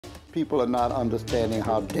People are not understanding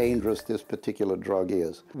how dangerous this particular drug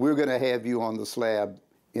is. We're going to have you on the slab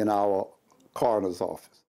in our coroner's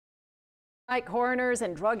office. Tonight, coroners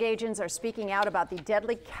and drug agents are speaking out about the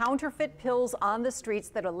deadly counterfeit pills on the streets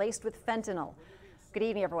that are laced with fentanyl. Good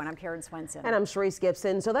evening, everyone. I'm Karen Swenson. And I'm Sharice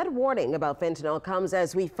Gibson. So that warning about fentanyl comes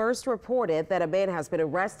as we first reported that a man has been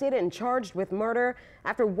arrested and charged with murder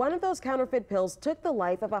after one of those counterfeit pills took the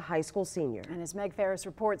life of a high school senior. And as Meg Ferris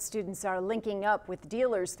reports, students are linking up with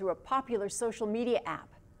dealers through a popular social media app.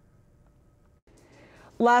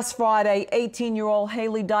 Last Friday, 18-year-old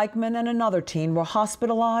Hailey Deickman and another teen were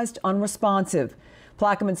hospitalized unresponsive.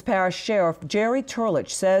 Plaquemines Parish Sheriff Jerry Turlich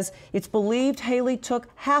says it's believed Hailey took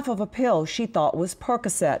half of a pill she thought was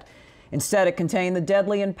Percocet. Instead, it contained the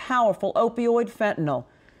deadly and powerful opioid fentanyl.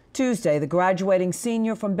 Tuesday, the graduating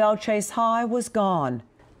senior from Belle Chasse High was gone.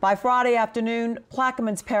 By Friday afternoon,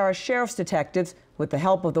 Plaquemines Parish Sheriff's detectives, with the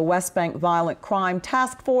help of the West Bank Violent Crime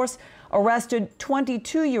Task Force, arrested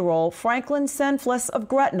 22-year-old Franklin Senflis of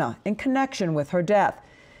Gretna in connection with her death.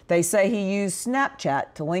 They say he used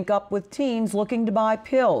Snapchat to link up with teens looking to buy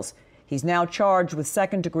pills. He's now charged with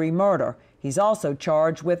second-degree murder. He's also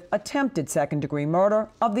charged with attempted second-degree murder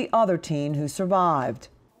of the other teen who survived.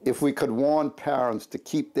 If we could warn parents to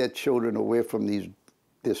keep their children away from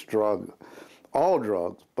this drug, all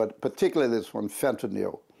drugs, but particularly this one,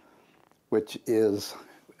 fentanyl, which is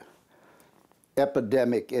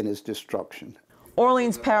epidemic in its destruction.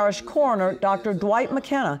 Orleans Parish Coroner Dr. Dwight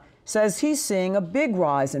McKenna says he's seeing a big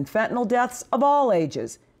rise in fentanyl deaths of all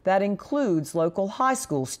ages. That includes local high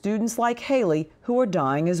school students like Hailey, who are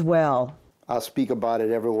dying as well. I speak about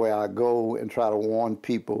it everywhere I go and try to warn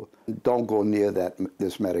people, don't go near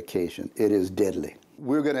this medication. It is deadly.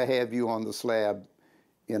 We're going to have you on the slab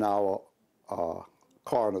in our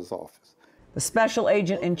coroner's office. The special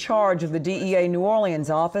agent in charge of the DEA New Orleans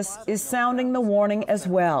office is sounding the warning as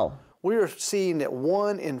well. We are seeing that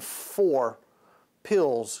 1 in 4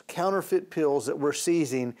 pills, counterfeit pills that we're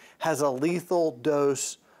seizing, has a lethal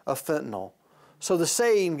dose of fentanyl. So the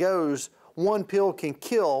saying goes, 1 pill can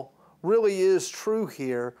kill, really is true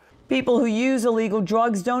here. People who use illegal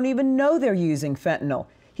drugs don't even know they're using fentanyl.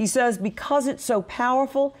 He says because it's so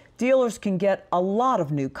powerful, dealers can get a lot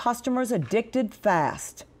of new customers addicted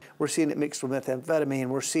fast. We're seeing it mixed with methamphetamine.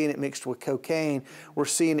 We're seeing it mixed with cocaine. We're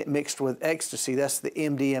seeing it mixed with ecstasy. That's the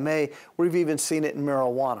MDMA. We've even seen it in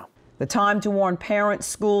marijuana. The time to warn parents,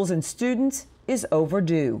 schools, and students is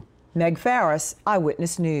overdue. Meg Ferris,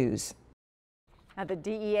 Eyewitness News. Now, the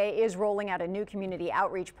DEA is rolling out a new community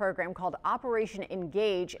outreach program called Operation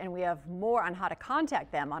Engage, and we have more on how to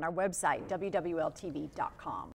contact them on our website, WWLTV.com.